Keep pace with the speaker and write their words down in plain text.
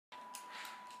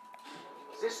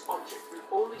This object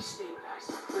will only stabilize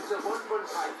when the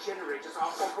 115 generators are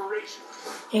operational.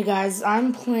 Hey guys,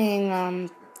 I'm playing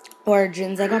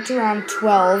Origins. I got to round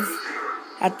 12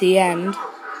 at the end.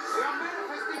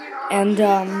 And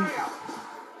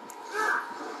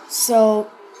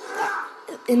so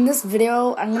in this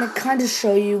video, I'm going to kind of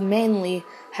show you mainly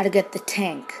how to get the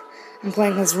tank. I'm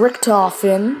playing as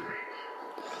Richtofen.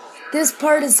 This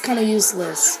part is kind of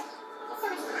useless.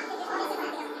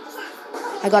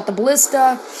 I got the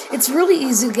ballista. It's really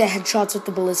easy to get headshots with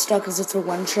the ballista because it's a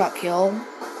one-shot kill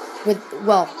with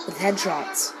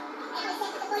headshots.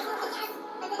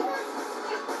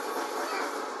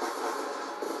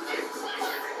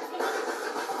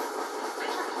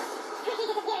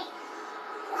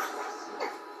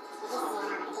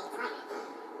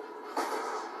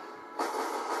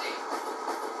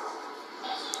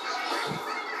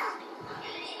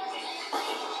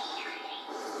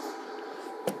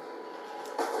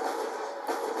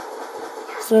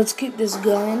 So let's keep this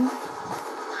going.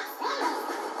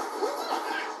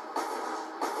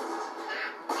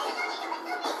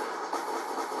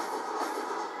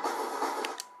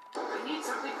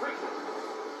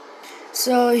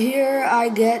 So here I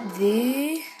got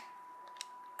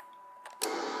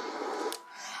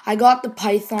the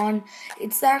Python.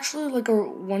 It's actually like a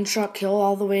one-shot kill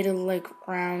all the way to like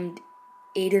round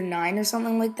 8 or 9 or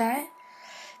something like that.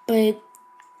 But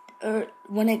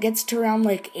when it gets to around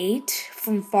like 8,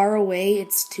 from far away,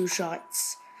 it's 2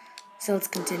 shots. So let's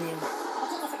continue.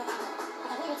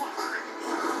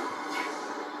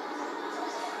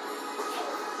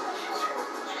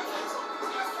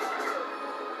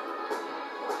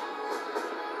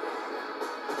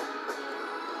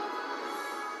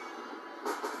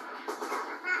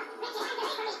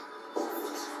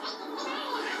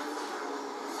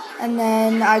 And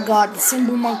then I got the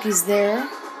Symbol Monkeys there.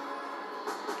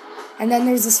 And then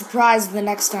there's a surprise the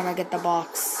next time I get the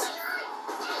box.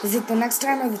 Is it the next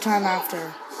time or the time after?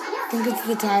 I think it's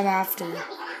the time after.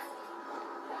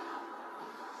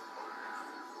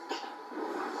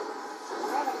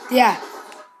 Yeah.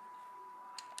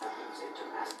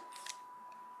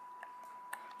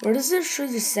 Where does it show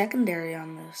the secondary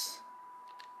on this?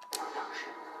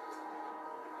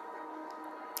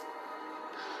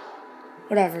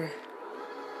 Whatever.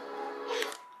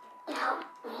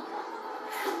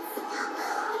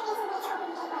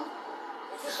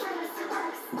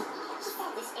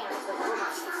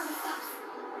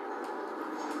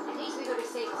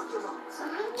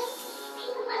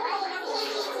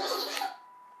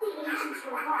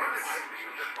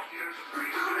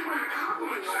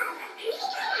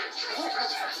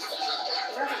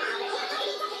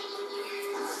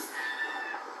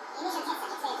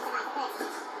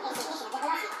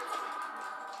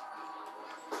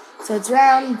 So it's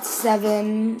round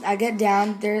 7. I get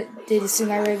down. There, did you see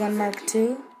my ray gun Mark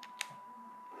II?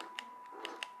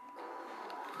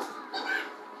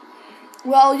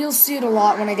 Well, you'll see it a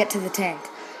lot when I get to the tank.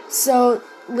 So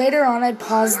later on, I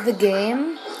paused the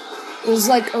game. It was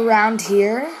like around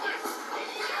here,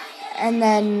 and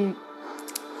then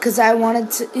because I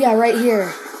wanted to, yeah, right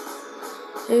here.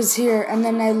 It was here, and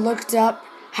then I looked up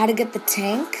how to get the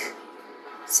tank.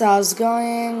 So I was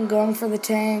going for the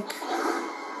tank.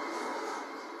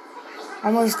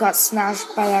 Almost got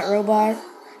smashed by that robot.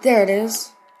 There it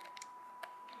is.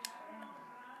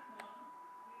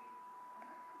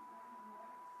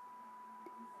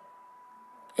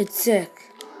 It's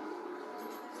sick.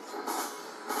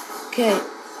 Okay,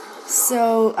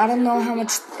 so I don't know how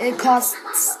much it costs.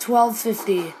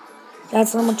 $12.50.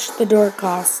 That's how much the door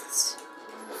costs.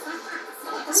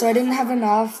 So I didn't have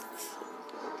enough.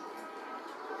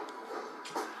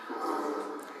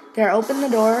 There, open the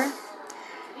door.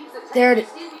 There,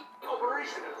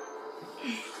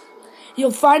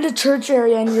 you'll find a church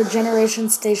area in your Generation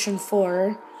Station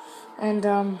 4, and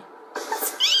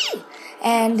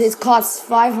it costs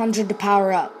 500 to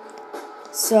power up.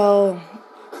 So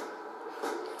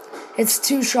it's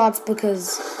 2 shots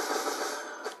because,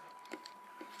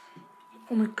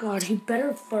 oh my god, he better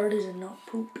have farted and not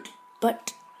pooped.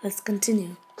 But let's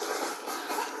continue.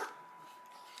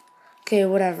 Okay,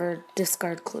 whatever.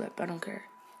 Discard clip. I don't care.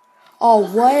 Oh,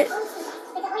 what?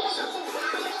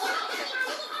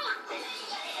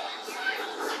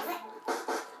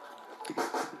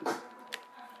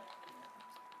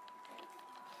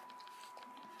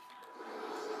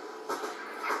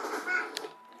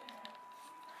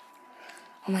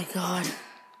 Oh my god.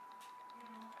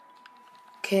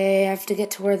 Okay, I have to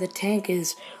get to where the tank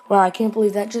is. Wow, I can't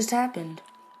believe that just happened.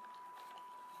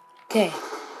 Okay.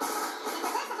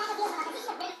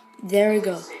 There we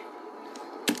go.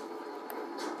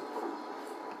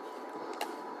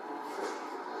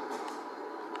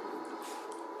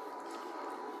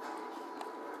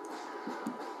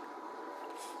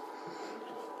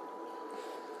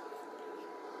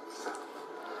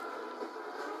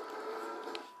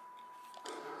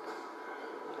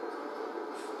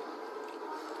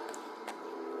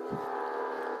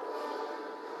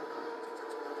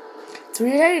 So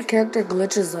we had your character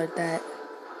glitches like that.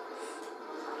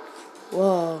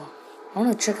 Whoa. I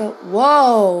want to check out...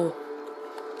 Whoa!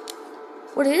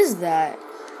 What is that?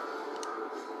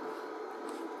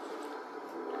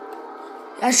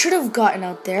 I should have gotten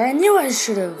out there. I knew I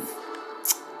should have.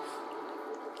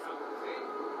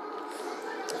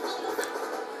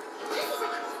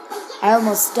 I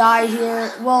almost die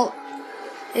here. Well,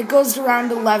 it goes to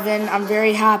round 11. I'm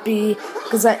very happy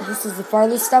because this is the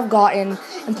farthest I've gotten.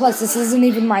 And plus, this isn't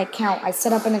even my account. I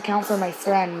set up an account for my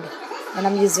friend, and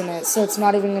I'm using it. So it's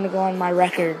not even going to go on my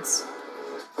records.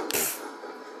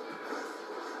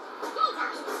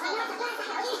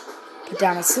 Put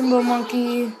down a Simba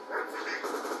monkey.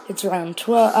 It's round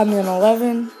 12. I'm in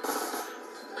 11.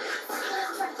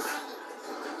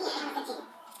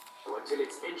 Until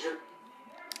it's injured.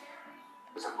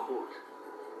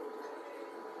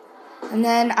 And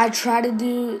then I try to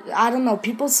do, I don't know,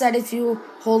 people said if you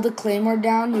hold a claymore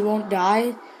down, you won't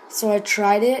die. So I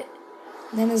tried it.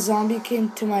 And then a zombie came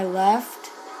to my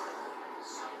left.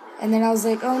 And then I was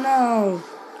like, oh no.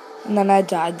 And then I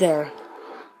died there.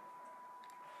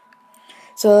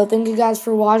 So thank you guys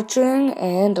for watching,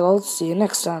 and I'll see you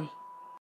next time.